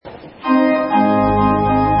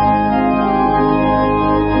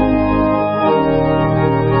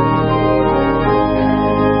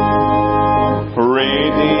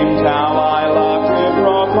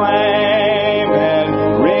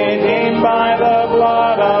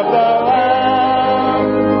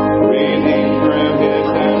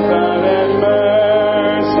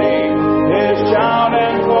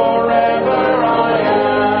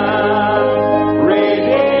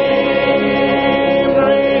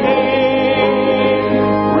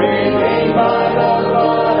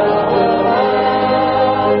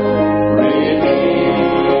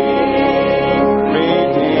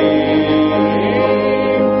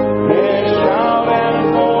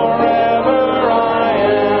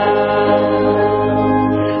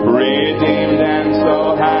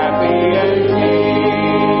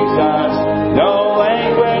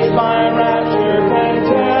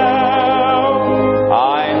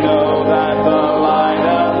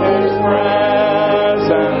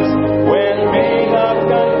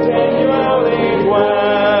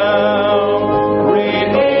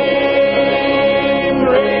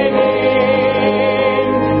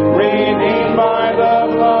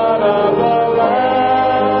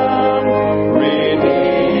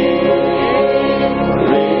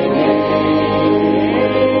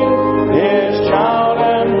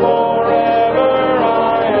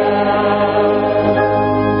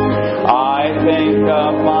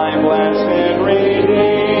of my blessed Redeemer.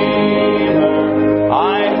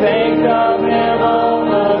 I think of Him all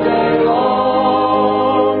the day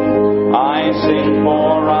long. I sing,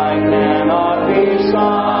 for I cannot be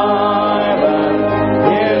silent.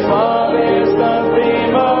 His love is the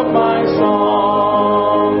theme of my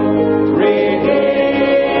song.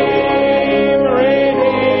 Redeemed,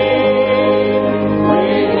 redeemed,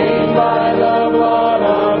 redeemed by the blood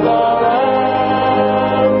of the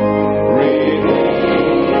Lamb.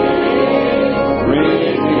 Redeemed,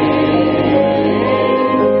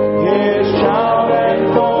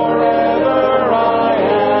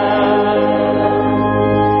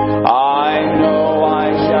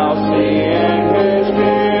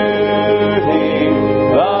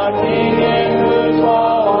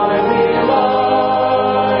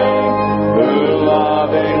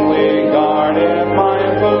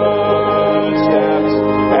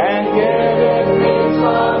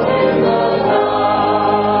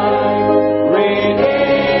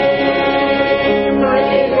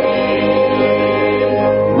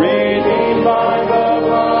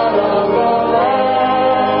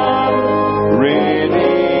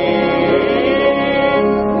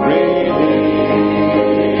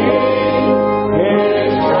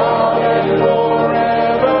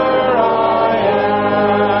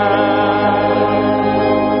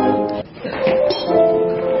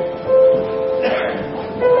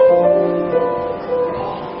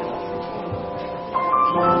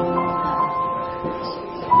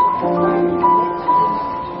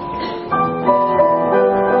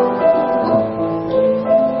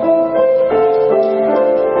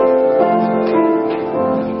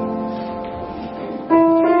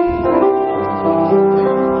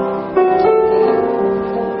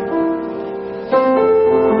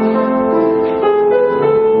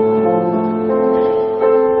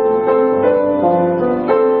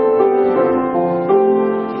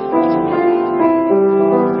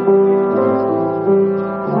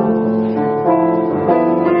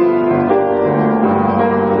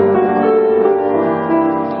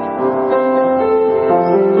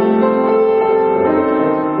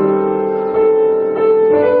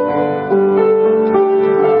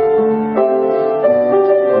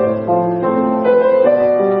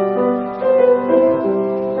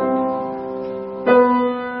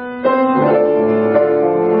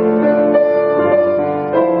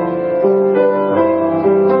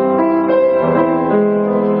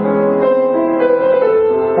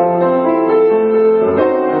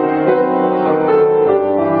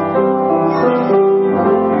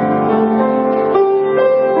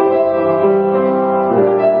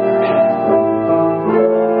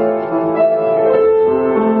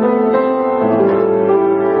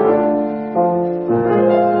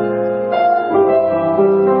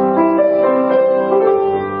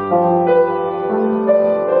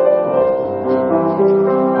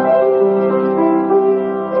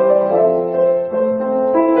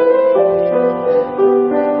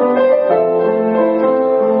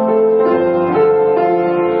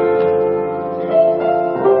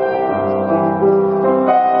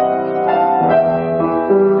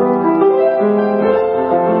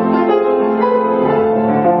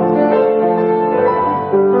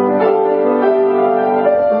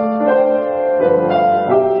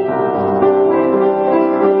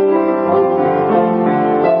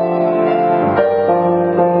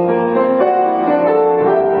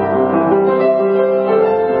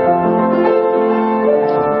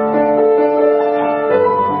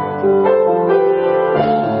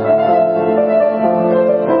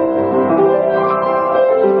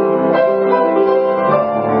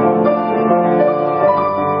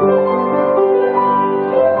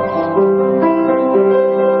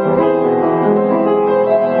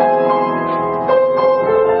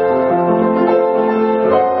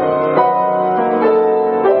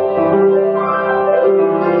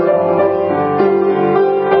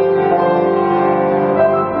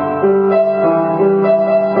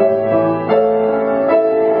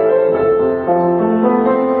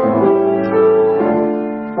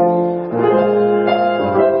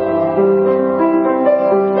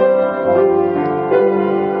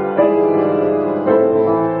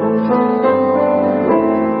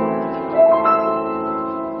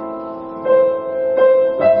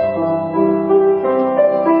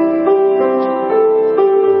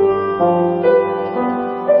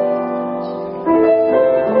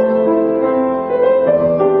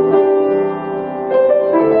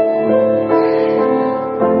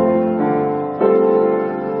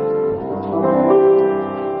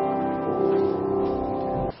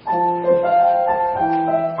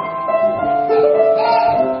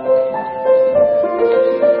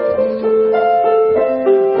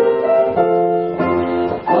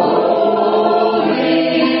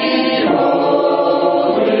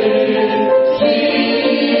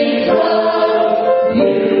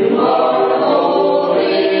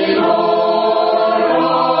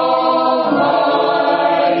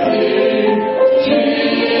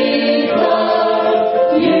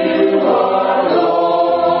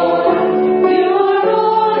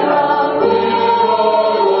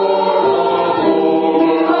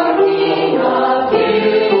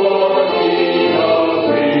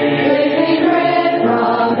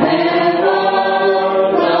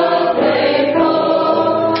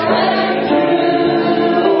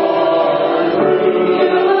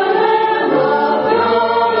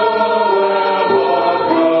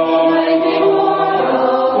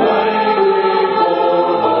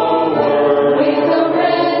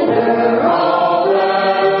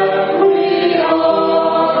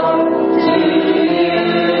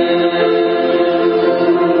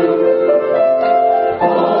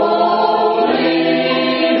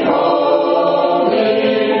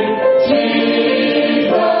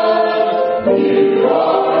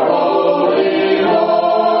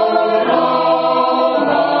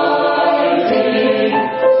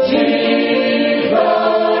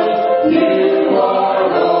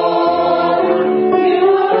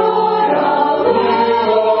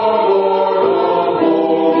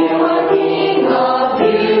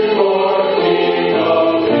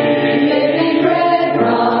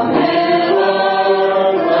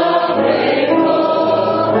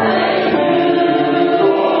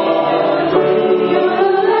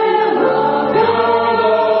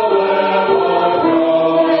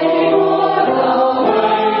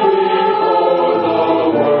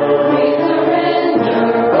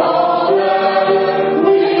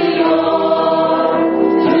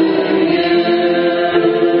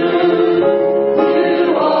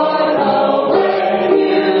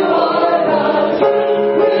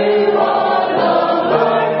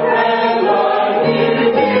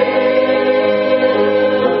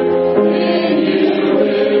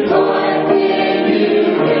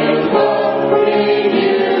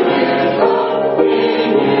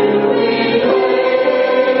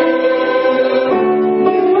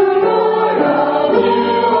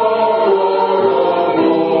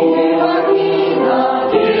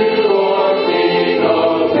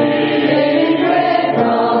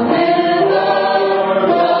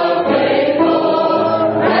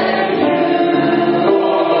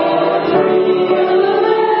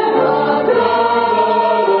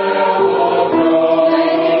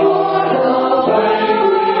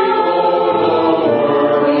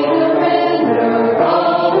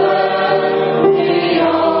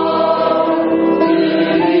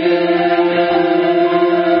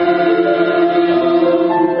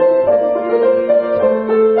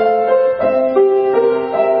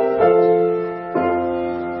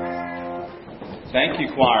 Thank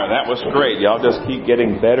you, choir. That was great. Y'all just keep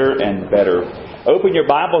getting better and better. Open your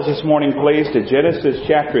Bibles this morning, please, to Genesis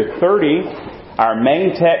chapter 30. Our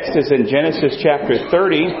main text is in Genesis chapter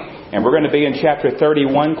 30, and we're going to be in chapter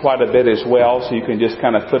 31 quite a bit as well, so you can just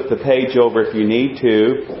kind of flip the page over if you need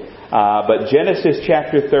to. But Genesis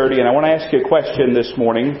chapter 30, and I want to ask you a question this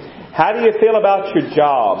morning. How do you feel about your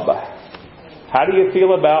job? How do you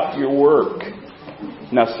feel about your work?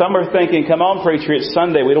 Now, some are thinking, come on, preacher, it's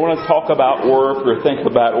Sunday. We don't want to talk about work or think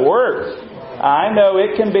about work. I know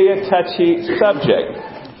it can be a touchy subject.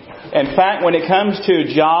 In fact, when it comes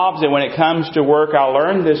to jobs and when it comes to work, I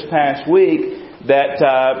learned this past week that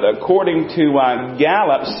according to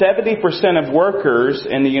Gallup, 70% of workers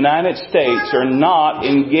in the United States are not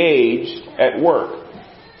engaged at work.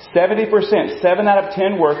 70%, 7 out of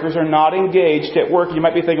 10 workers are not engaged at work. You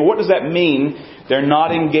might be thinking, what does that mean, they're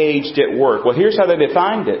not engaged at work? Well, here's how they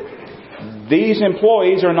defined it. These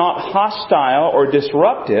employees are not hostile or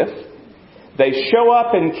disruptive. They show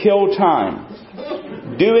up and kill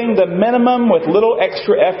time, doing the minimum with little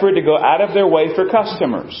extra effort to go out of their way for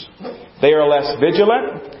customers. They are less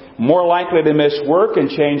vigilant, more likely to miss work and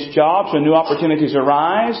change jobs when new opportunities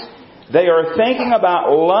arise. They are thinking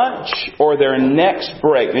about lunch or their next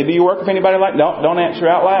break. Maybe you work with anybody like, no, don't answer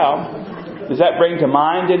out loud. Does that bring to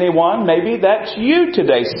mind anyone? Maybe that's you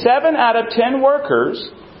today. 7 out of 10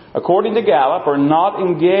 workers, according to Gallup, are not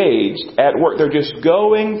engaged at work. They're just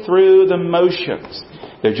going through the motions.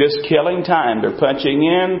 They're just killing time. They're punching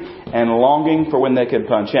in and longing for when they can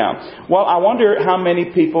punch out. Well, I wonder how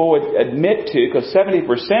many people would admit to, because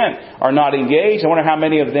 70% are not engaged, I wonder how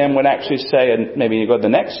many of them would actually say, and maybe you go the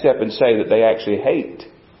next step and say that they actually hate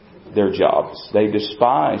their jobs. They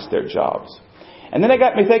despise their jobs. And then it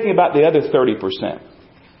got me thinking about the other 30%.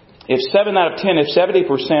 If 7 out of 10, if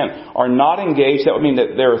 70% are not engaged, that would mean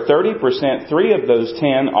that there are 30%, 3 of those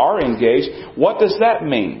 10 are engaged. What does that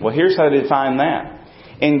mean? Well, here's how to define that.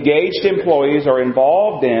 Engaged employees are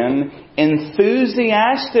involved in,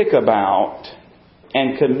 enthusiastic about,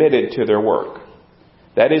 and committed to their work.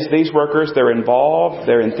 That is, these workers, they're involved,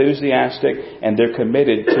 they're enthusiastic, and they're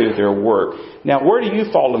committed to their work. Now, where do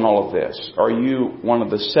you fall in all of this? Are you one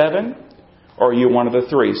of the 7? Or are you one of the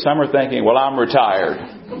 3? Some are thinking, well, I'm retired.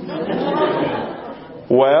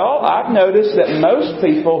 Well, I've noticed that most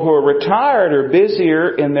people who are retired are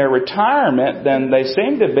busier in their retirement than they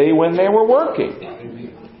seem to be when they were working.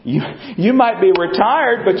 You might be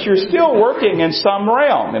retired, but you're still working in some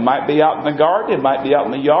realm. It might be out in the garden. It might be out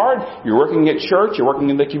in the yard. You're working at church. You're working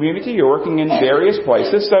in the community. You're working in various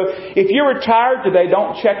places. So if you're retired today,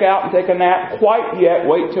 don't check out and take a nap quite yet.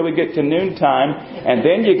 Wait till we get to noontime, and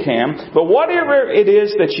then you can. But whatever it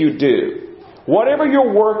is that you do, whatever your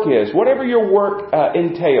work is, whatever your work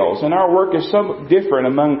entails, and our work is so different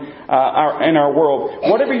in our world,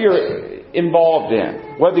 whatever you're involved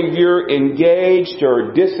in, whether you're engaged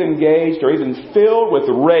or disengaged or even filled with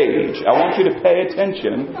rage, I want you to pay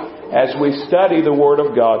attention as we study the Word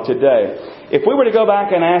of God today. If we were to go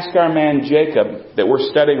back and ask our man Jacob, that we're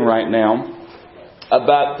studying right now,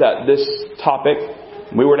 about this topic,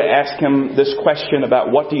 we were to ask him this question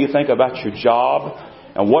about what do you think about your job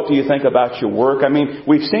and what do you think about your work. I mean,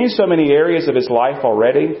 we've seen so many areas of his life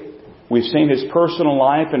already. We've seen his personal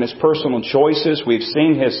life and his personal choices. We've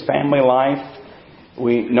seen his family life.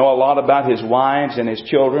 We know a lot about his wives and his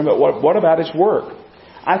children. But what about his work?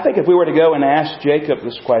 I think if we were to go and ask Jacob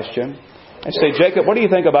this question and say, Jacob, what do you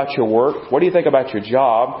think about your work? What do you think about your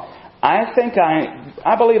job? I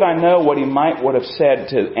believe I know what he would have said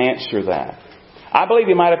to answer that. I believe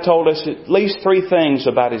he might have told us at least 3 things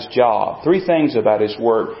about his job, 3 things about his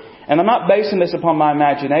work. And I'm not basing this upon my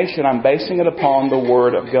imagination. I'm basing it upon the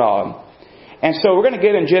Word of God. And so we're going to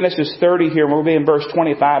get in Genesis 30 here, and we'll be in verse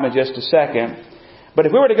 25 in just a second. But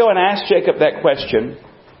if we were to go and ask Jacob that question,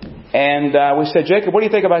 and we said, Jacob, what do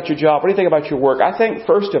you think about your job? What do you think about your work? I think,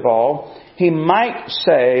 first of all, he might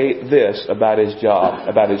say this about his job,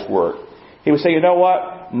 about his work. He would say, you know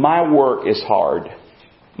what? My work is hard.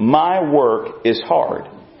 My work is hard.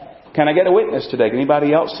 Can I get a witness today? Can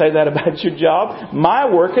anybody else say that about your job? My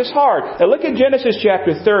work is hard. Now look at Genesis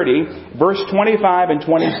chapter 30, verse 25 and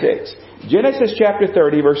 26. Genesis chapter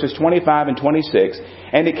 30, verses 25 and 26.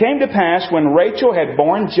 And it came to pass when Rachel had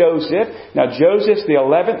borne Joseph, now Joseph's the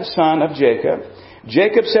 11th son of Jacob,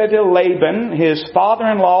 Jacob said to Laban, his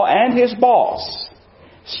father-in-law and his boss,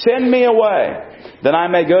 send me away, that I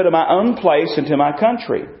may go to my own place and to my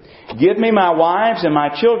country. Give me my wives and my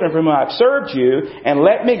children from whom I've served you, and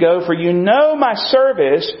let me go, for you know my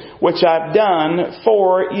service which I've done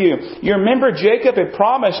for you. You remember Jacob had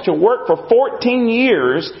promised to work for 14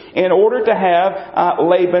 years in order to have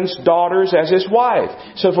Laban's daughters as his wife.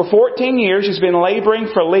 So for 14 years he's been laboring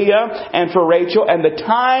for Leah and for Rachel, and the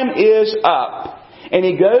time is up. And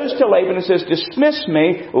he goes to Laban and says, dismiss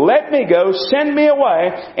me, let me go, send me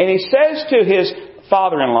away. And he says to his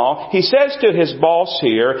father-in-law, he says to his boss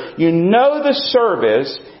here, you know the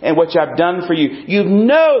service in which I've done for you. You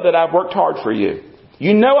know that I've worked hard for you.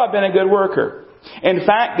 You know I've been a good worker. In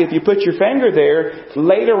fact, if you put your finger there,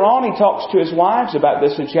 later on he talks to his wives about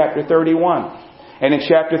this in chapter 31. And in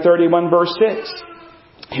chapter 31 verse 6,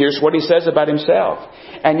 here's what he says about himself.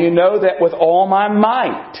 And you know that with all my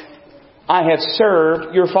might I have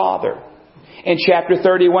served your father. In chapter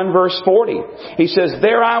 31 verse 40, he says,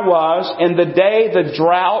 there I was in the day the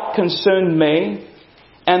drought consumed me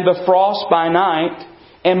and the frost by night,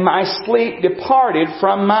 and my sleep departed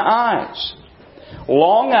from my eyes.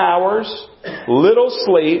 Long hours, little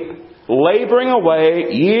sleep, laboring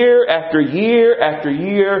away year after year after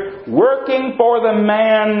year, working for the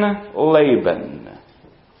man Laban.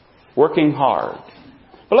 Working hard.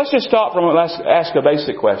 But let's just stop for a moment and ask a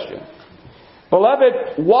basic question.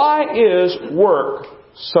 Beloved, why is work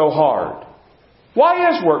so hard?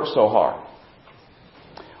 Why is work so hard?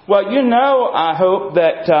 Well, you know, I hope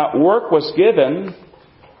that work was given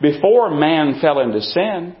before man fell into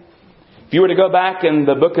sin. If you were to go back in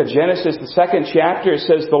the book of Genesis, the 2nd chapter, it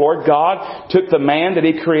says the Lord God took the man that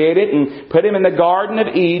He created and put him in the Garden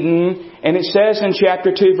of Eden. And it says in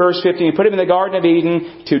chapter 2, verse 15, He put him in the Garden of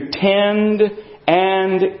Eden to tend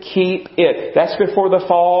and keep it. That's before the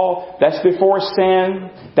fall. That's before sin.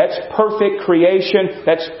 That's perfect creation.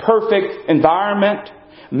 That's perfect environment.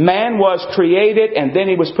 Man was created and then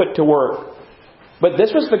he was put to work. But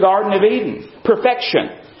this was the Garden of Eden.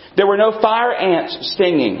 Perfection. There were no fire ants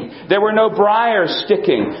stinging. There were no briars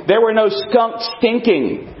sticking. There were no skunks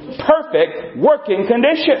stinking. Perfect working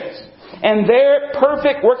conditions. And their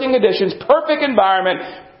perfect working conditions, perfect environment,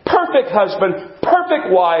 perfect husband, perfect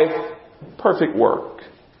wife, perfect work.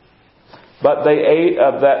 But they ate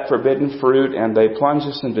of that forbidden fruit and they plunged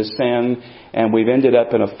us into sin, and we've ended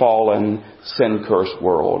up in a fallen, sin-cursed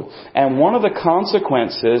world. And one of the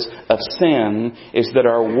consequences of sin is that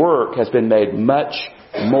our work has been made much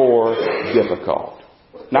more difficult.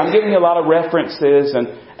 Now I'm giving you a lot of references and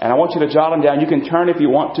I want you to jot them down. You can turn if you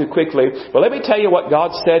want to quickly. But let me tell you what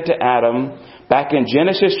God said to Adam back in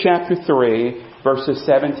Genesis chapter 3, verses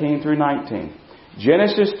 17 through 19.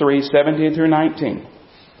 Genesis 3, 17 through 19.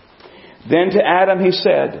 Then to Adam He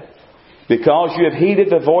said, because you have heeded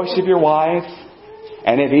the voice of your wife,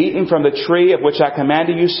 and have eaten from the tree of which I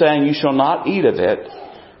commanded you, saying, you shall not eat of it,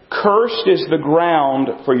 cursed is the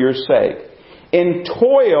ground for your sake. In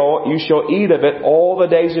toil you shall eat of it all the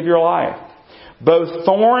days of your life. Both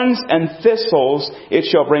thorns and thistles it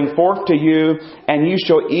shall bring forth to you, and you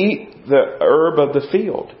shall eat the herb of the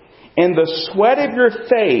field. In the sweat of your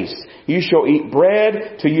face you shall eat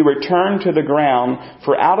bread till you return to the ground,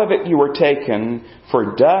 for out of it you were taken,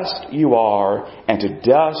 for dust you are, and to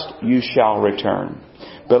dust you shall return.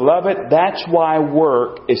 Beloved, that's why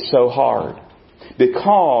work is so hard.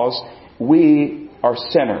 Because we are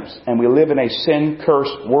sinners, and we live in a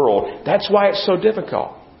sin-cursed world. That's why it's so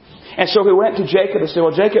difficult. And so we went to Jacob and said,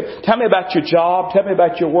 well, Jacob, tell me about your job. Tell me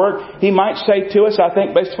about your work. He might say to us, I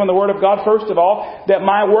think, based upon the Word of God, first of all, that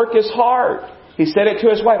my work is hard. He said it to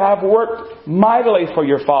his wife, I've worked mightily for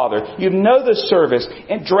your father. You know the service.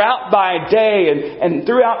 And drought by day and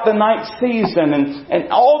throughout the night season and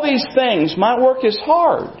all these things. My work is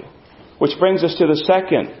hard. Which brings us to the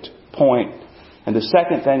second point. And the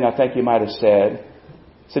second thing I think you might have said.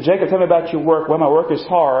 He said, Jacob, tell me about your work. Well, my work is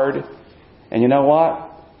hard. And you know what?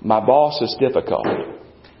 My boss is difficult.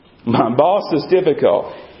 My boss is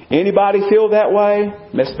difficult. Anybody feel that way?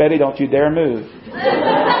 Miss Betty, don't you dare move.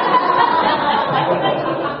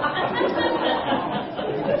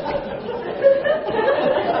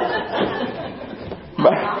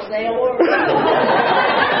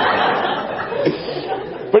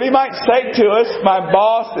 But he might say to us, my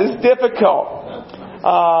boss is difficult.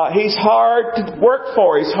 He's hard to work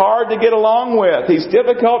for. He's hard to get along with. He's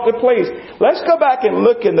difficult to please. Let's go back and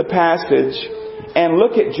look in the passage and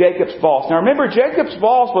look at Jacob's boss. Now remember, Jacob's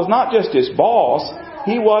boss was not just his boss.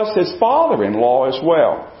 He was his father-in-law as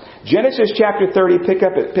well. Genesis chapter 30, pick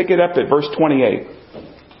it up at verse 28.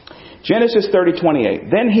 Genesis 30:28.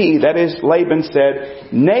 Then he, that is Laban, said,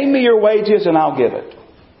 name me your wages and I'll give it.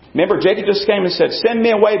 Remember, Jacob just came and said, send me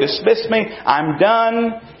away, dismiss me, I'm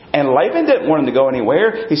done. And Laban didn't want him to go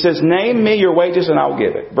anywhere. He says, name me your wages and I'll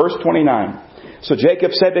give it. Verse 29. So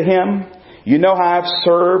Jacob said to him, you know how I've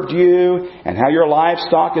served you and how your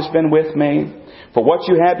livestock has been with me. For what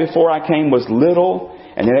you had before I came was little,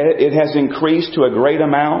 and it has increased to a great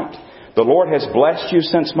amount. The Lord has blessed you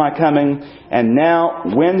since my coming, and now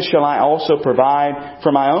when shall I also provide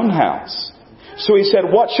for my own house? So he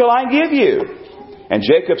said, what shall I give you? And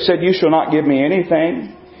Jacob said, you shall not give me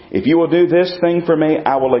anything. If you will do this thing for me,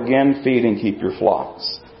 I will again feed and keep your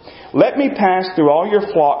flocks. Let me pass through all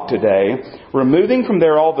your flock today, removing from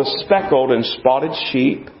there all the speckled and spotted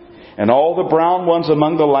sheep, and all the brown ones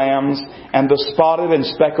among the lambs, and the spotted and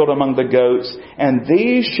speckled among the goats, and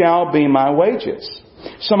these shall be my wages.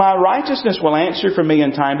 So my righteousness will answer for me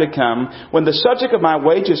in time to come. When the subject of my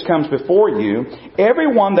wages comes before you,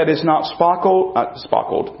 everyone that is not speckled and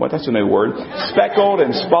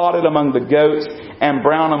spotted among the goats and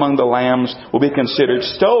brown among the lambs will be considered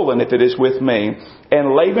stolen if it is with me.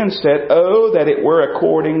 And Laban said, oh, that it were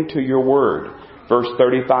according to your word. Verse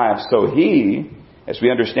 35, so he, as we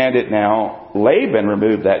understand it now, Laban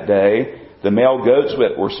removed that day the male goats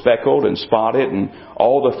that were speckled and spotted, and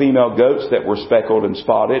all the female goats that were speckled and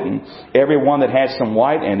spotted, and every one that had some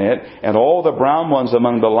white in it, and all the brown ones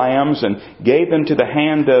among the lambs, and gave them to the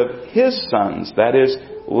hand of his sons, that is,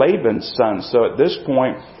 Laban's sons. So at this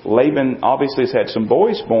point, Laban obviously has had some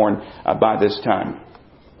boys born by this time.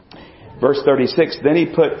 Verse 36, then he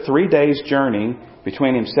put 3 days' journey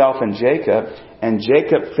between himself and Jacob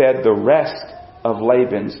fed the rest of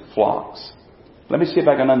Laban's flocks. Let me see if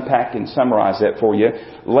I can unpack and summarize that for you.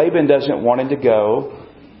 Laban doesn't want him to go,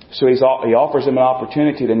 so he offers him an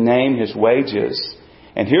opportunity to name his wages.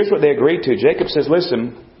 And here's what they agreed to. Jacob says,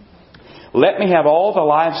 listen, let me have all the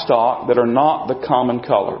livestock that are not the common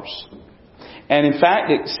colors. And in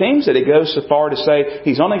fact, it seems that he goes so far to say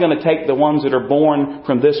he's only going to take the ones that are born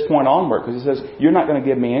from this point onward. Because he says, you're not going to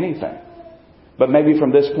give me anything. But maybe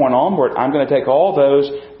from this point onward, I'm going to take all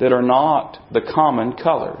those that are not the common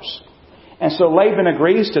colors. And so Laban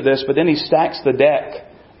agrees to this, but then he stacks the deck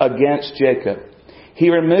against Jacob. He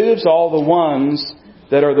removes all the ones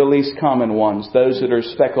that are the least common ones, those that are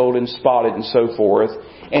speckled and spotted and so forth,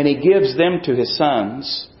 and he gives them to his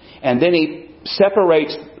sons. And then he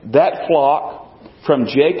separates that flock from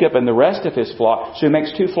Jacob and the rest of his flock. So he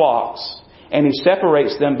makes 2 flocks, and he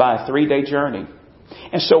separates them by a 3-day journey.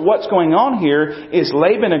 And so what's going on here is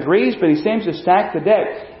Laban agrees, but he seems to stack the deck.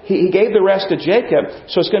 He gave the rest to Jacob,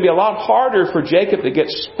 so it's going to be a lot harder for Jacob to get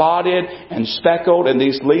spotted and speckled in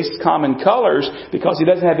these least common colors because he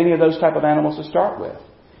doesn't have any of those type of animals to start with.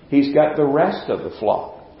 He's got the rest of the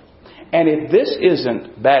flock. And if this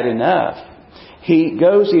isn't bad enough, he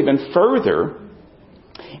goes even further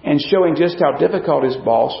and showing just how difficult his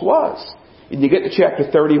boss was. And you get to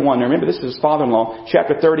chapter 31. Now remember, this is his father-in-law.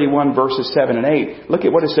 Chapter 31, verses 7 and 8. Look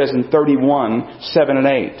at what it says in 31, 7 and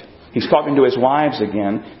 8. He's talking to his wives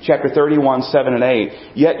again. Chapter 31, 7 and 8.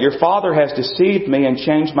 Yet your father has deceived me and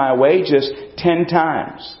changed my wages 10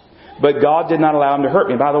 times. But God did not allow him to hurt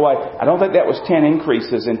me. By the way, I don't think that was 10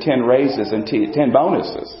 increases and 10 raises and 10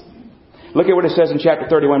 bonuses. Look at what it says in chapter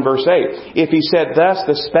 31, verse 8. If he said, thus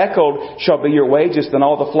the speckled shall be your wages, then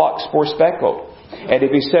all the flocks bore speckled. And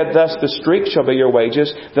if he said, thus the streak shall be your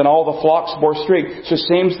wages, then all the flocks bore streak. So it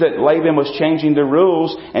seems that Laban was changing the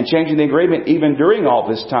rules and changing the agreement even during all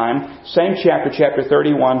this time. Same chapter, chapter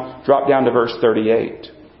 31, drop down to verse 38.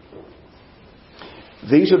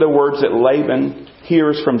 These are the words that Laban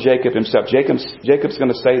hears from Jacob himself. Jacob's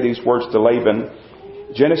going to say these words to Laban.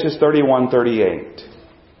 Genesis 31, 38.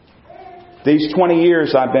 These 20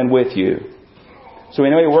 years I've been with you. So we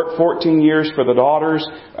know he worked 14 years for the daughters.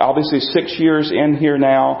 Obviously 6 years in here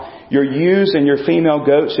now. Your ewes and your female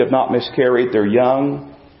goats have not miscarried. They're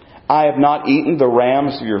young. I have not eaten the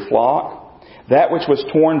rams of your flock. That which was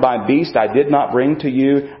torn by beast I did not bring to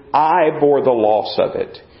you. I bore the loss of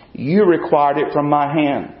it. You required it from my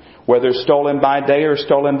hand, whether stolen by day or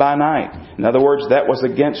stolen by night. In other words, that was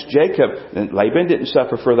against Jacob. And Laban didn't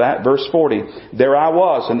suffer for that. Verse 40, there I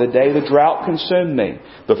was in the day the drought consumed me,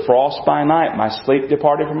 the frost by night, my sleep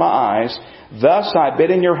departed from my eyes. Thus I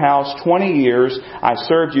bid in your house 20 years. I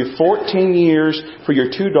served you 14 years for your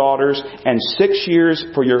 2 daughters and 6 years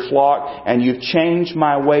for your flock, and you've changed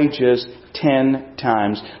my wages 10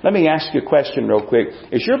 times. Let me ask you a question real quick.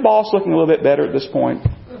 Is your boss looking a little bit better at this point?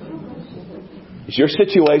 Is your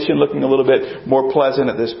situation looking a little bit more pleasant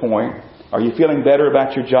at this point? Are you feeling better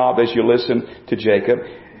about your job as you listen to Jacob?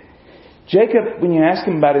 Jacob, when you ask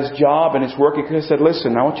him about his job and his work, he said,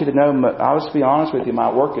 listen, I want you to know, I'll just be honest with you,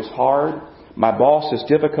 my work is hard. My boss is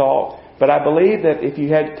difficult. But I believe that if you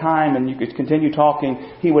had time and you could continue talking,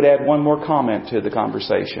 he would add one more comment to the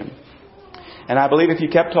conversation. And I believe if you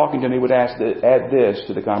kept talking to him, he would add this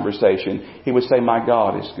to the conversation. He would say, my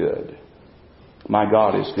God is good. My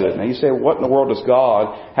God is good. Now you say, what in the world does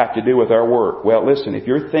God have to do with our work? Well, listen, if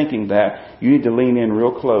you're thinking that, you need to lean in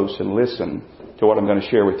real close and listen to what I'm going to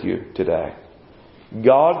share with you today.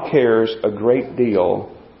 God cares a great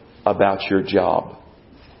deal about your job.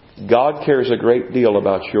 God cares a great deal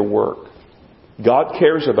about your work. God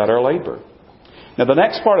cares about our labor. Now the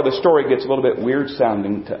next part of the story gets a little bit weird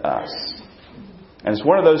sounding to us. And it's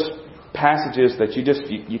one of those passages that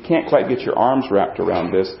you can't quite get your arms wrapped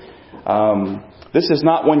around this. This is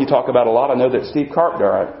not one you talk about a lot. I know that Steve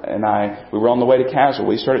Carpenter and we were on the way to Castle.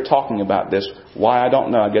 We started talking about this. Why, I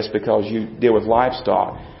don't know. I guess because you deal with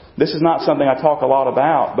livestock. This is not something I talk a lot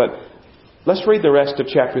about, but let's read the rest of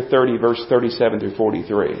chapter 30, verse 37 through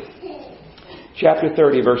 43. Chapter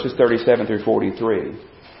 30, verses 37 through 43.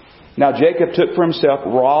 Now Jacob took for himself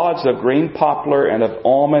rods of green poplar and of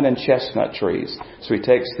almond and chestnut trees. So he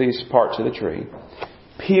takes these parts of the tree,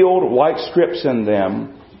 peeled white strips in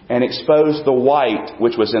them, and exposed the white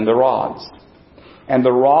which was in the rods. And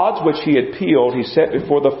the rods which he had peeled, he set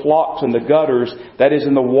before the flocks in the gutters, that is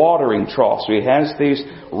in the watering trough. So he has these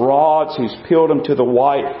rods, he's peeled them to the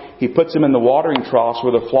white, he puts them in the watering troughs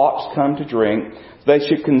where the flocks come to drink. They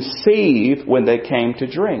should conceive when they came to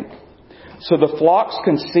drink. So the flocks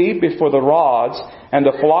conceived before the rods, and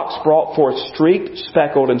the flocks brought forth streaked,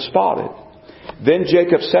 speckled, and spotted. Then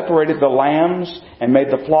Jacob separated the lambs and made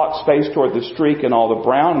the flocks face toward the streak and all the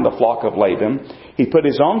brown in the flock of Laban. He put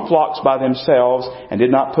his own flocks by themselves and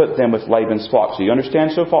did not put them with Laban's flocks. So you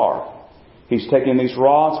understand so far? He's taking these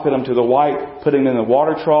rods, put them to the white, putting them in the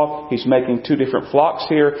water trough. He's making two different flocks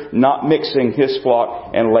here, not mixing his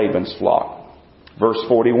flock and Laban's flock. Verse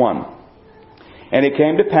 41. And it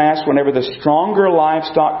came to pass, whenever the stronger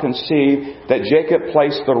livestock conceived, that Jacob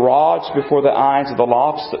placed the rods before the eyes of the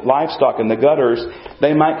livestock in the gutters,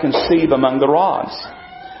 they might conceive among the rods.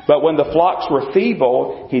 But when the flocks were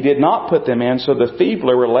feeble, he did not put them in, so the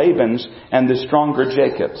feebler were Laban's and the stronger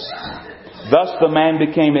Jacob's. Thus the man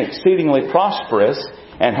became exceedingly prosperous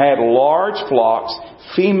and had large flocks,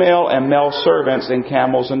 female and male servants, and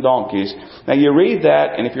camels and donkeys. Now you read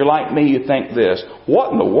that, and if you're like me, you think this: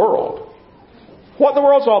 what in the world? What in the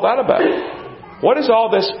world's all that about? What is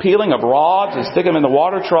all this peeling of rods and sticking them in the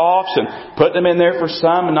water troughs and putting them in there for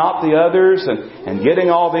some and not the others and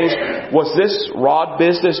getting all these? Was this rod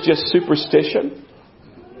business just superstition?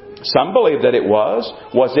 Some believe that it was.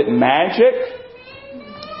 Was it magic?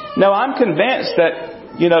 No, I'm convinced that,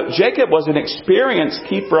 Jacob was an experienced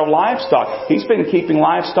keeper of livestock. He's been keeping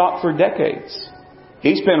livestock for decades.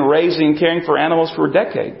 He's been raising and caring for animals for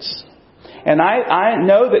decades. And I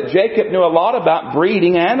know that Jacob knew a lot about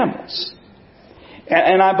breeding animals.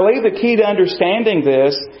 And I believe the key to understanding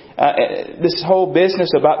this whole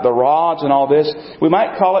business about the rods and all this, we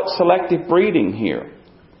might call it selective breeding here.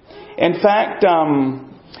 In fact,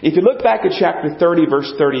 if you look back at chapter 30,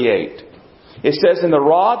 verse 38, it says, "In the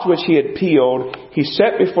rods which he had peeled, he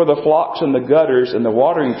set before the flocks in the gutters and the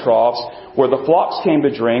watering troughs where the flocks came to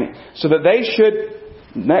drink, so that they should,"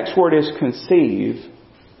 next word is conceive,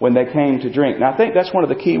 "when they came to drink." Now I think that's one of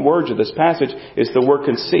the key words of this passage is the word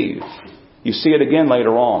conceive. You see it again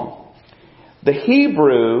later on. The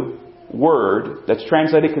Hebrew word that's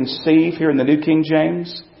translated conceive here in the New King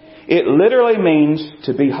James, it literally means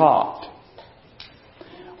to be hot.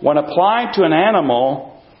 When applied to an animal,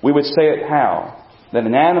 we would say it how? That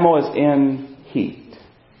an animal is in heat.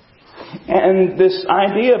 And this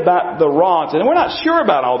idea about the rods, and we're not sure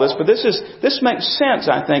about all this, but this makes sense,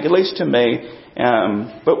 I think, at least to me.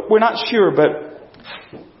 But we're not sure. But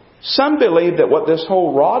some believe that what this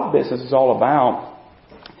whole rod business is all about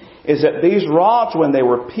is that these rods, when they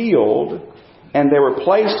were peeled and they were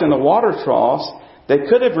placed in the water troughs, they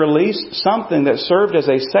could have released something that served as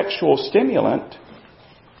a sexual stimulant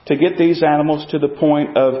to get these animals to the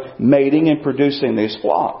point of mating and producing these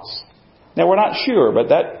flocks. Now we're not sure, but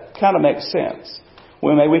that kind of makes sense.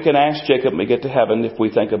 Well, maybe we can ask Jacob when we get to heaven, if we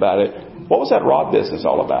think about it, what was that rod business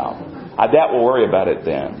all about? I doubt we'll worry about it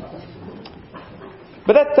then.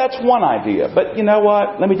 But that's one idea. But you know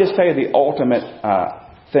what? Let me just tell you the ultimate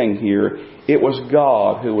thing here. It was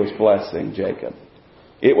God who was blessing Jacob.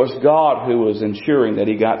 It was God who was ensuring that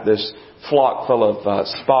he got this flock full of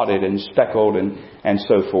spotted and speckled and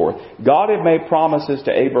so forth. God had made promises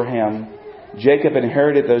to Abraham Jacob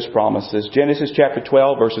inherited those promises. Genesis chapter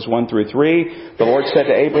 12, verses 1 through 3. The Lord said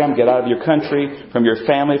to Abraham, get out of your country, from your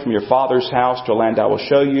family, from your father's house, to a land I will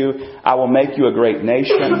show you. I will make you a great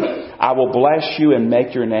nation. I will bless you and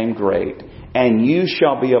make your name great. And you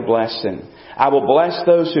shall be a blessing. I will bless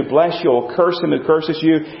those who bless you. I will curse him who curses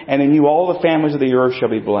you. And in you all the families of the earth shall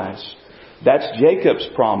be blessed. That's Jacob's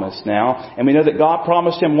promise now. And we know that God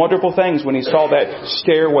promised him wonderful things when he saw that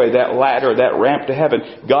stairway, that ladder, that ramp to heaven.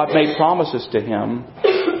 God made promises to him.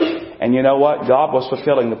 And you know what? God was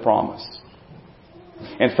fulfilling the promise.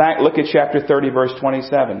 In fact, look at chapter 30, verse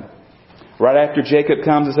 27. Right after Jacob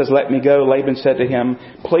comes and says, let me go, Laban said to him,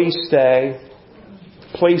 please stay.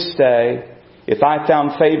 Please stay. If I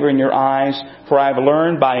found favor in your eyes, for I have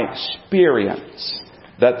learned by experience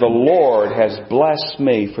that the Lord has blessed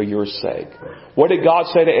me for your sake. What did God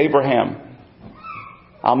say to Abraham?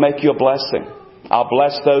 I'll make you a blessing. I'll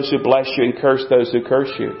bless those who bless you and curse those who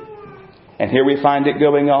curse you. And here we find it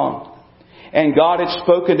going on. And God had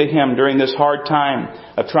spoken to him during this hard time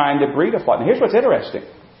of trying to breed a flock. And here's what's interesting.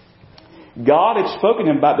 God had spoken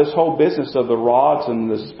to him about this whole business of the rods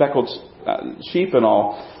and the speckled sheep and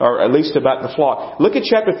all, or at least about the flock. Look at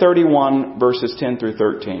chapter 31, verses 10 through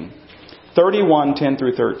 13. 31, 10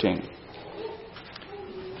 through 13.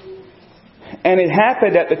 And it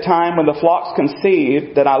happened at the time when the flocks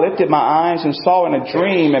conceived that I lifted my eyes and saw in a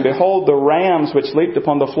dream, and behold, the rams which leaped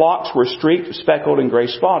upon the flocks were streaked, speckled, and gray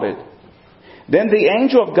spotted. Then the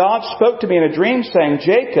angel of God spoke to me in a dream, saying,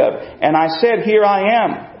 Jacob. And I said, here I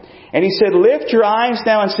am. And he said, lift your eyes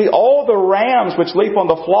now and see all the rams which leap on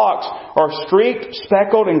the flocks are streaked,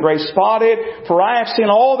 speckled, and gray spotted. For I have seen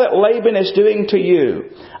all that Laban is doing to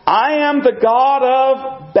you. I am the God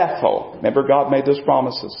of Bethel. Remember, God made those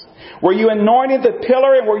promises. Where you anointed the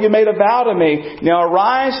pillar and where you made a vow to me. Now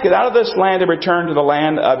arise, get out of this land and return to the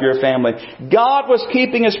land of your family. God was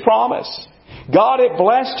keeping His promise. God had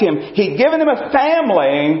blessed him. He'd given him a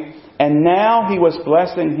family, and now He was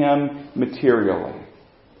blessing him materially.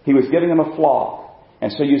 He was giving him a flock.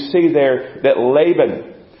 And so you see there that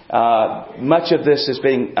Laban, much of this is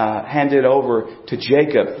being handed over to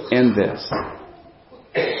Jacob in this.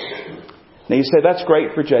 Now you say, that's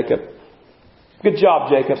great for Jacob. Good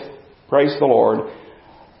job, Jacob. Praise the Lord.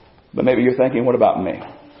 But maybe you're thinking, what about me?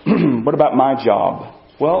 What about my job?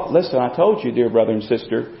 Well, listen, I told you, dear brother and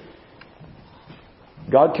sister,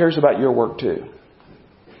 God cares about your work too.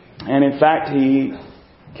 And in fact, He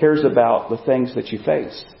cares about the things that you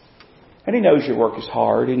face. And He knows your work is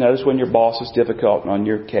hard. He knows when your boss is difficult on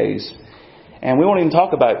your case. And we won't even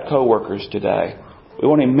talk about coworkers today. We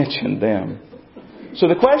won't even mention them. So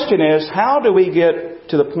the question is, how do we get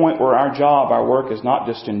to the point where our job, our work is not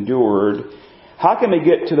just endured? How can we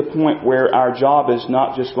get to the point where our job is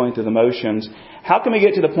not just going through the motions? How can we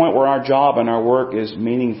get to the point where our job and our work is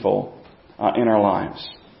meaningful in our lives?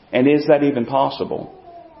 And is that even possible?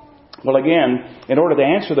 Well, again, in order to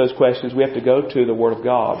answer those questions, we have to go to the Word of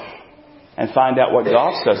God and find out what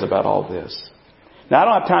God says about all this. Now, I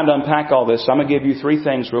don't have time to unpack all this, so I'm going to give you three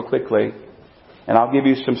things real quickly. And I'll give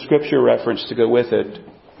you some scripture reference to go with it.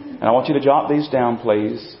 And I want you to jot these down,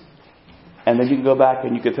 please. And then you can go back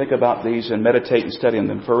and you can think about these and meditate and study on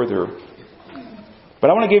them further. But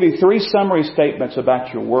I want to give you three summary statements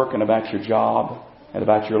about your work and about your job and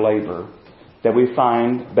about your labor that we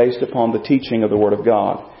find based upon the teaching of the Word of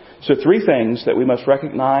God. So three things that we must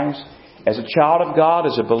recognize as a child of God,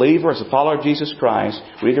 as a believer, as a follower of Jesus Christ.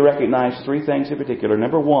 We need to recognize three things in particular.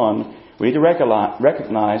 Number one, we need to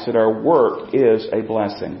recognize that our work is a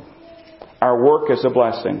blessing. Our work is a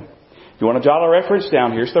blessing. If you want to jot a reference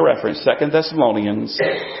down, here's the reference. 2 Thessalonians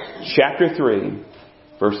chapter 3,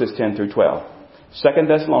 verses 10 through 12. 2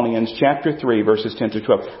 Thessalonians chapter 3, verses 10 through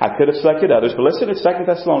 12. I could have selected others, but listen to 2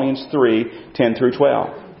 Thessalonians 3, 10 through 12.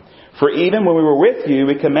 For even when we were with you,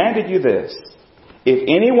 we commanded you this: if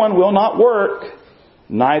anyone will not work,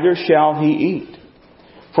 neither shall he eat.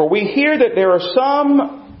 For we hear that there are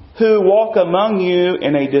some who walk among you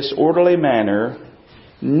in a disorderly manner,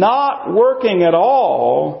 not working at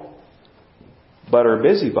all, but are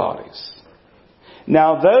busybodies.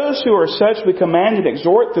 Now those who are such we command and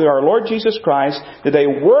exhort through our Lord Jesus Christ that they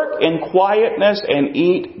work in quietness and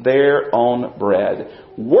eat their own bread.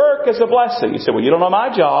 Work is a blessing. You say, well, you don't know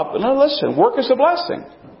my job. No, listen, work is a blessing.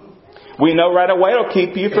 We know right away it'll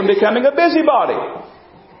keep you from becoming a busybody.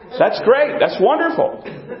 That's great. That's wonderful.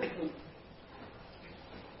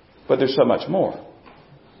 But there's so much more.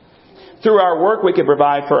 Through our work, we can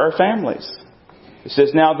provide for our families. It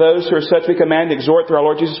says, now those who are such we command and exhort through our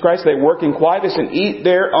Lord Jesus Christ, they work in quietness and eat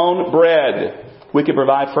their own bread. We can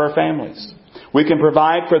provide for our families. We can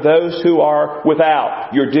provide for those who are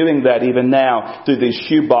without. You're doing that even now through these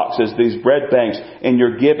shoe boxes, these bread banks, and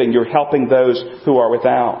you're giving. You're helping those who are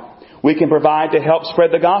without. We can provide to help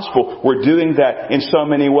spread the gospel. We're doing that in so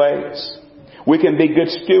many ways. We can be good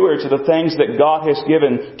stewards of the things that God has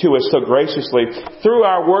given to us so graciously. Through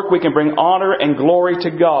our work, we can bring honor and glory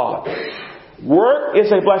to God. Work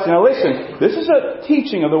is a blessing. Now listen, this is a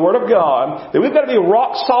teaching of the Word of God that we've got to be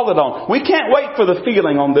rock solid on. We can't wait for the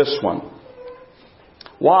feeling on this one.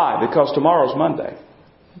 Why? Because tomorrow's Monday.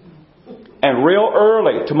 And real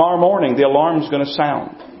early, tomorrow morning, the alarm's going to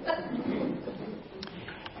sound.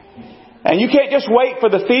 And you can't just wait for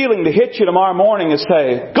the feeling to hit you tomorrow morning and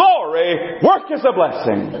say, glory, work is a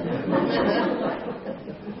blessing.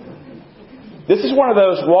 This is one of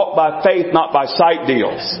those walk by faith, not by sight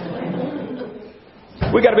deals.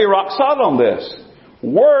 We've got to be rock solid on this.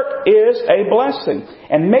 Work is a blessing.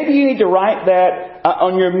 And maybe you need to write that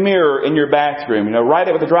on your mirror in your bathroom. Write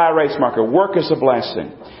it with a dry erase marker. Work is a blessing.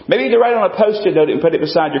 Maybe you need to write it on a Post-it note and put it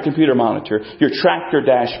beside your computer monitor, your tractor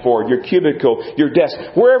dashboard, your cubicle, your desk,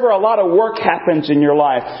 wherever a lot of work happens in your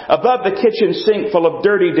life. Above the kitchen sink full of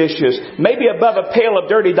dirty dishes, maybe above a pail of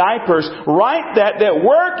dirty diapers, write that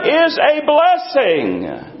work is a blessing.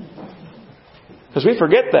 Because we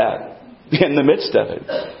forget that in the midst of it.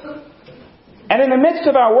 And in the midst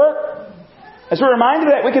of our work, as we're reminded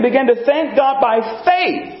of that, we can begin to thank God by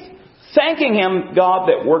faith, thanking Him, God,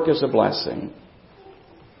 that work is a blessing.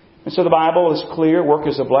 And so the Bible is clear, work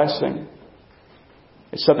is a blessing.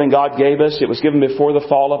 It's something God gave us. It was given before the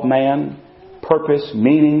fall of man. Purpose,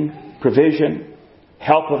 meaning, provision,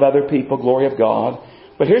 help of other people, glory of God.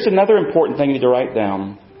 But here's another important thing you need to write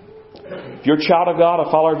down. If you're a child of God, a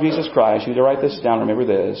follower of Jesus Christ, you need to write this down. Remember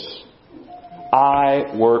this.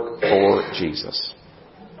 I work for Jesus.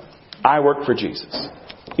 I work for Jesus.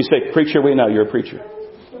 You say, preacher, we know you're a preacher.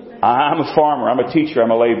 I'm a farmer. I'm a teacher.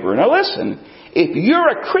 I'm a laborer. Now listen, if you're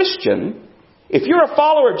a Christian, if you're a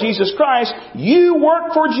follower of Jesus Christ, you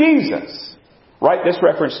work for Jesus. Write this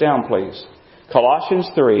reference down, please. Colossians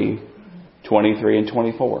 3:23 and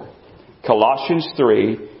 24. Colossians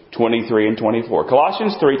 3:23 and 24.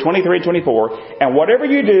 Colossians 3:23 and 24. And whatever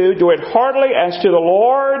you do, do it heartily as to the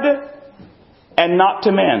Lord and not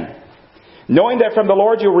to men, knowing that from the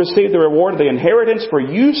Lord you will receive the reward of the inheritance, for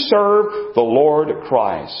you serve the Lord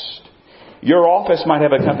Christ. Your office might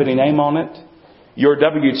have a company name on it. Your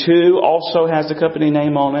W-2 also has a company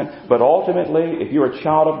name on it. But ultimately, if you're a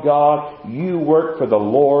child of God, you work for the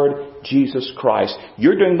Lord Jesus Christ.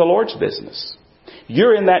 You're doing the Lord's business.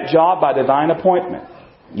 You're in that job by divine appointment.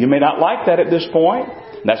 You may not like that at this point.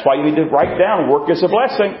 That's why you need to write down, work is a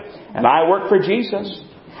blessing. And I work for Jesus.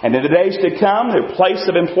 And in the days to come, the place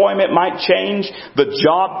of employment might change. The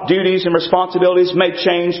job duties and responsibilities may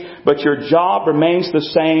change. But your job remains the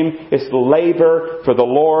same. It's the labor for the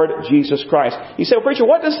Lord Jesus Christ. You say, well, preacher,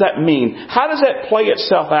 what does that mean? How does that play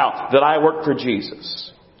itself out that I work for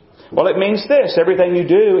Jesus? Well, it means this. Everything you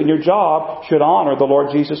do in your job should honor the Lord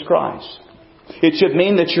Jesus Christ. It should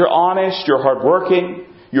mean that you're honest, you're hardworking,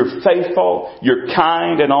 you're faithful, you're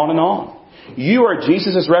kind, and on and on. You are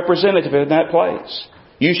Jesus' representative in that place.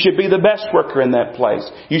 You should be the best worker in that place.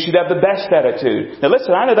 You should have the best attitude. Now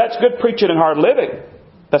listen, I know that's good preaching and hard living.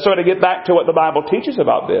 That's why to get back to what the Bible teaches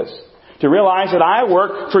about this. To realize that I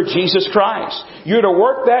work for Jesus Christ. You're to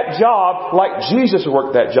work that job like Jesus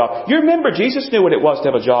worked that job. You remember Jesus knew what it was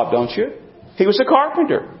to have a job, don't you? He was a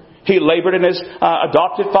carpenter. He labored in his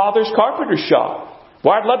adopted father's carpenter shop.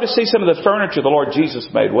 Well, I'd love to see some of the furniture the Lord Jesus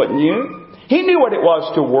made, wouldn't you? He knew what it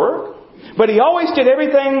was to work. But He always did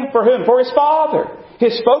everything for whom? For His Father.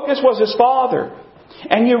 His focus was His Father.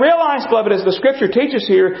 And you realize, beloved, as the Scripture teaches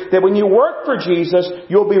here, that when you work for Jesus,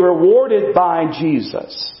 you'll be rewarded by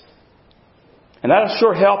Jesus. And that'll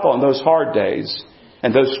sure help on those hard days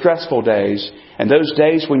and those stressful days and those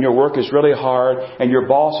days when your work is really hard and your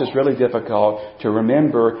boss is really difficult, to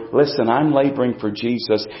remember, listen, I'm laboring for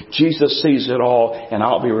Jesus. Jesus sees it all, and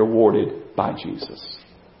I'll be rewarded by Jesus.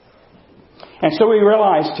 And so we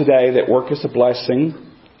realize today that work is a blessing.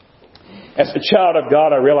 As a child of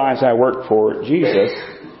God, I realize I work for Jesus.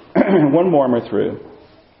 One more and we're through.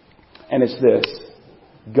 And it's this.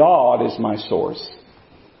 God is my source.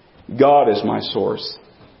 God is my source.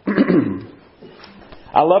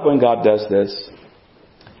 I love when God does this.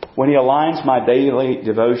 When He aligns my daily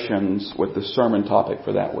devotions with the sermon topic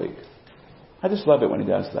for that week. I just love it when He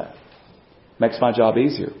does that. Makes my job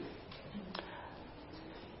easier.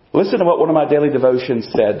 Listen to what one of my daily devotions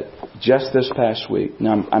said just this past week.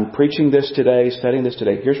 Now, I'm preaching this today, studying this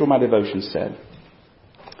today. Here's what my devotion said.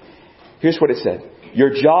 Here's what it said. Your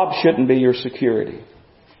job shouldn't be your security.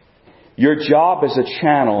 Your job is a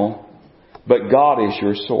channel but God is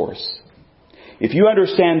your source. If you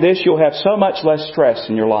understand this, you'll have so much less stress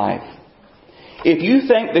in your life. If you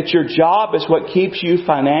think that your job is what keeps you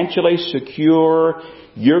financially secure,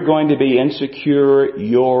 you're going to be insecure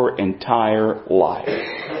your entire life.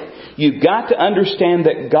 You've got to understand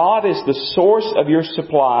that God is the source of your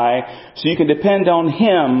supply, so you can depend on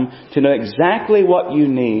Him to know exactly what you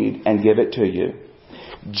need and give it to you.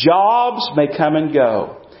 Jobs may come and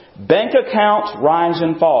go. Bank accounts rise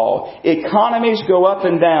and fall. Economies go up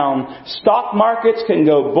and down. Stock markets can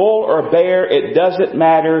go bull or bear. It doesn't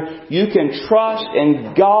matter. You can trust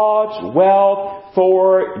in God's wealth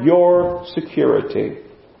for your security.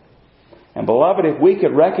 And beloved, if we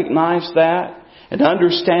could recognize that and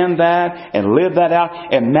understand that and live that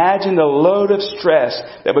out, imagine the load of stress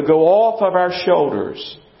that would go off of our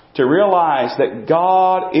shoulders to realize that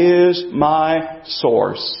God is my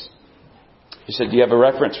source. You said, do you have a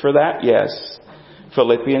reference for that? Yes.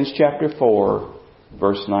 Philippians chapter 4,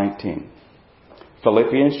 verse 19.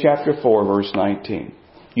 Philippians chapter 4, verse 19.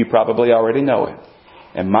 You probably already know it.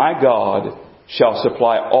 And my God shall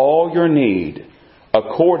supply all your need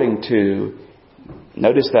according to,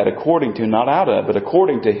 notice that according to, not out of, but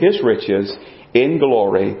according to His riches in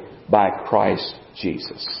glory by Christ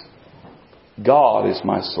Jesus. God is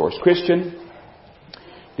my source. Christian,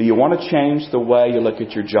 do you want to change the way you look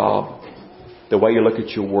at your job? The way you look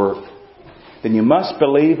at your work? Then you must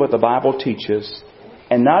believe what the Bible teaches.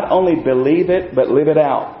 And not only believe it, but live it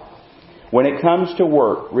out. When it comes to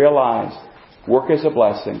work, realize work is a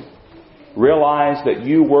blessing. Realize that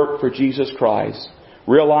you work for Jesus Christ.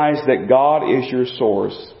 Realize that God is your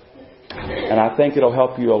source. And I think it'll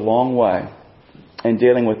help you a long way in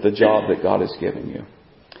dealing with the job that God has given you.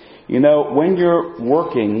 You know, when you're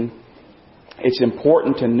working, it's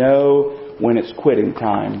important to know when it's quitting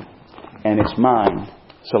time. And it's mine.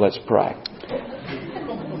 So let's pray.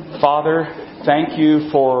 Father, thank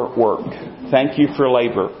you for work. Thank you for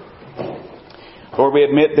labor. Lord, we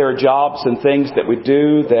admit there are jobs and things that we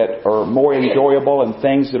do that are more enjoyable and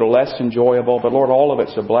things that are less enjoyable. But Lord, all of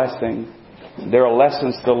it's a blessing. There are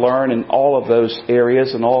lessons to learn in all of those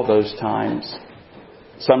areas and all of those times.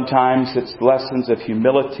 Sometimes it's lessons of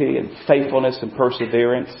humility and faithfulness and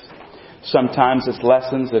perseverance. Sometimes it's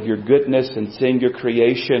lessons of your goodness and seeing your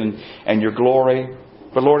creation and your glory.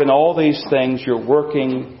 But Lord, in all these things, you're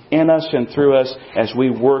working in us and through us as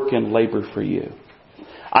we work and labor for you.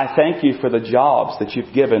 I thank you for the jobs that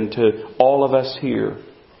you've given to all of us here.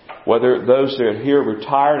 Whether those that are here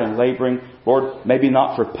retired and laboring, Lord, maybe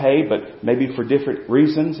not for pay, but maybe for different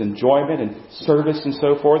reasons, enjoyment and service and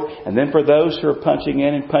so forth. And then for those who are punching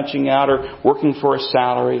in and punching out or working for a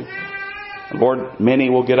salary. Lord, many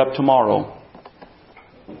will get up tomorrow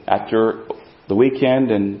after the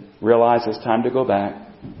weekend and realize it's time to go back.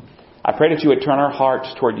 I pray that you would turn our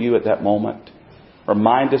hearts toward you at that moment.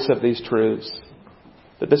 Remind us of these truths,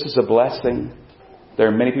 that this is a blessing. There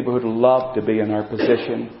are many people who would love to be in our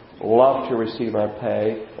position, love to receive our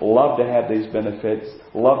pay, love to have these benefits,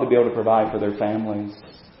 love to be able to provide for their families.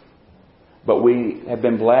 But we have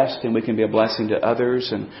been blessed and we can be a blessing to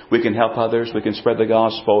others and we can help others. We can spread the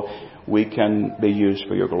gospel. We can be used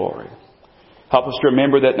for your glory. Help us to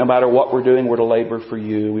remember that no matter what we're doing, we're to labor for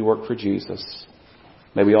you. We work for Jesus.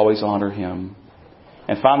 May we always honor Him.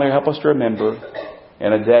 And finally, help us to remember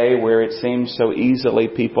in a day where it seems so easily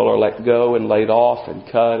people are let go and laid off and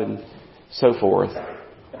cut and so forth,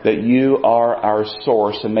 that you are our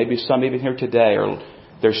source. And maybe some even here today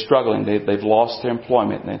they're struggling. They've lost their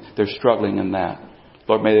employment. And they're struggling in that.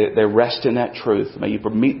 Lord, may they rest in that truth. May you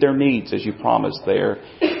meet their needs as you promised there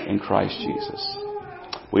in Christ Jesus.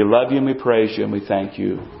 We love you and we praise you and we thank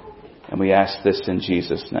you. And we ask this in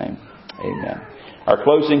Jesus' name. Amen. Our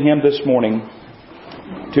closing hymn this morning,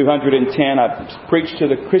 210. I've preached to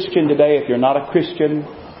the Christian today. If you're not a Christian,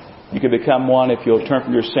 you can become one if you'll turn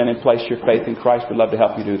from your sin and place your faith in Christ. We'd love to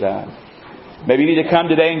help you do that. Maybe you need to come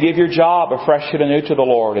today and give your job afresh and anew to the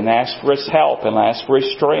Lord and ask for His help and ask for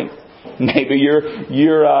His strength. Maybe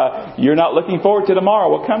you're not looking forward to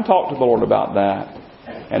tomorrow. Well, come talk to the Lord about that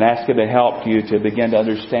and ask Him to help you to begin to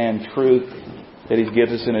understand truth that He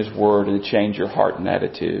gives us in His Word and to change your heart and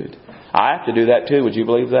attitude. I have to do that too. Would you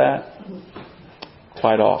believe that?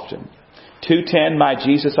 Quite often. 210, My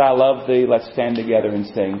Jesus, I Love Thee. Let's stand together and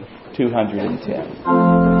sing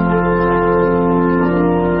 210.